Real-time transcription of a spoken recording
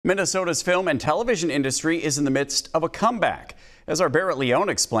Minnesota's film and television industry is in the midst of a comeback. As our Beret Leone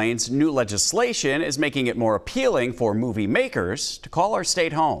explains, new legislation is making it more appealing for movie makers to call our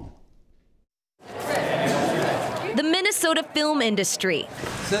state home. The Minnesota film industry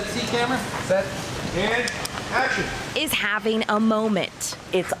Set, C camera, set, and action. Is having a moment.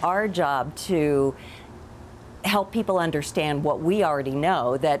 It's our job to help people understand what we already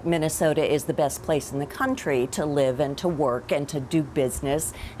know, that Minnesota is the best place in the country to live and to work and to do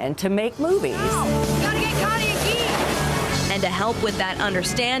business and to make movies. Gotta get Connie and Keith. And to help with that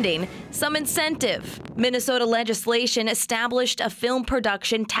understanding, some incentive. Minnesota legislation established a film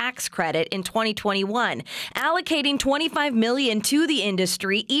production tax credit in 2021, allocating $25 million to the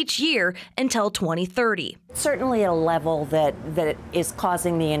industry each year until 2030. Certainly at a level that is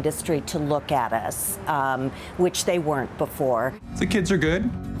causing the industry to look at us, which they weren't before. The kids are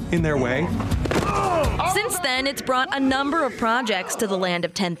good in their way. Since then, it's brought a number of projects to the land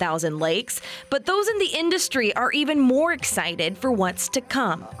of 10,000 lakes, but those in the industry are even more excited for what's to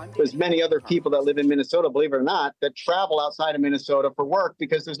come. There's many other people that live in Minnesota, believe it or not, that travel outside of Minnesota for work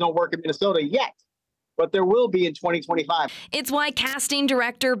because there's no work in Minnesota yet. But there will be in 2025. It's why casting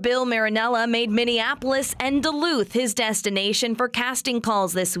director Bill Marinella made Minneapolis and Duluth his destination for casting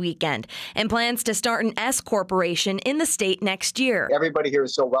calls this weekend and plans to start an S corporation in the state next year. Everybody here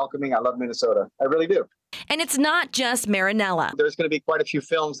is so welcoming. I love Minnesota. I really do. And it's not just Marinella. There's going to be quite a few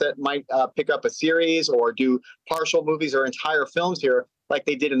films that might pick up a series or do partial movies or entire films here, like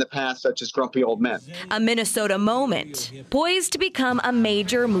they did in the past, such as Grumpy Old Men. A Minnesota moment, poised to become a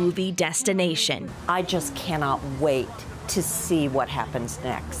major movie destination. I just cannot wait to see what happens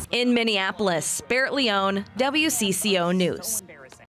next. In Minneapolis, Beret Leone, WCCO News.